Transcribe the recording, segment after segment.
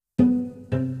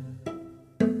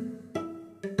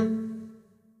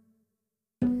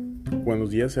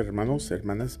Buenos días, hermanos,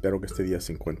 hermanas. Espero que este día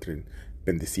se encuentren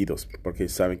bendecidos, porque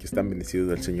saben que están bendecidos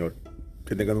del Señor.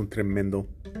 Que tengan un tremendo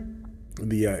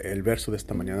día. El verso de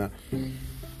esta mañana,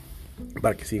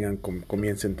 para que sigan,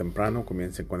 comiencen temprano,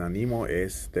 comiencen con ánimo,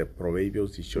 es de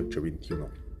Proverbios 18:21.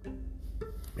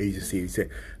 Y dice así, dice,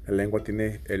 la lengua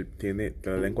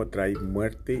trae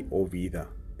muerte o vida.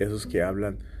 Esos que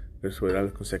hablan resuelven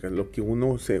las consecuencias. Lo que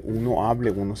uno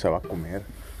hable, uno se va a comer.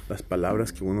 Las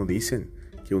palabras que uno dice,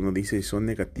 si son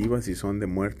negativas, si son de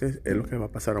muerte, es lo que va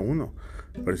a pasar a uno.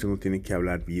 Por eso uno tiene que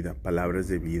hablar vida, palabras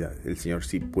de vida. El Señor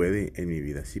sí puede en mi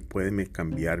vida, sí puede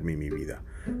cambiarme mi vida.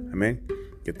 Amén.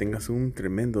 Que tengas un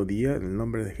tremendo día en el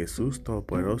nombre de Jesús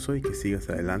Todopoderoso y que sigas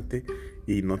adelante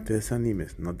y no te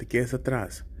desanimes, no te quedes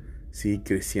atrás. Sigue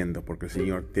creciendo porque el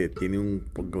Señor tiene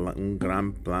un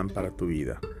gran plan para tu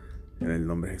vida. En el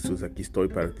nombre de Jesús, aquí estoy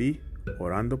para ti,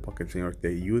 orando para que el Señor te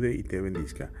ayude y te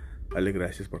bendiga. Dale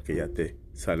gracias porque ya te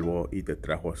salvó y te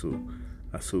trajo a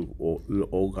su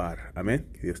hogar. Amén.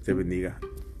 Que Dios te bendiga.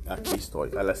 Aquí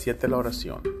estoy. A las 7 la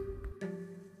oración.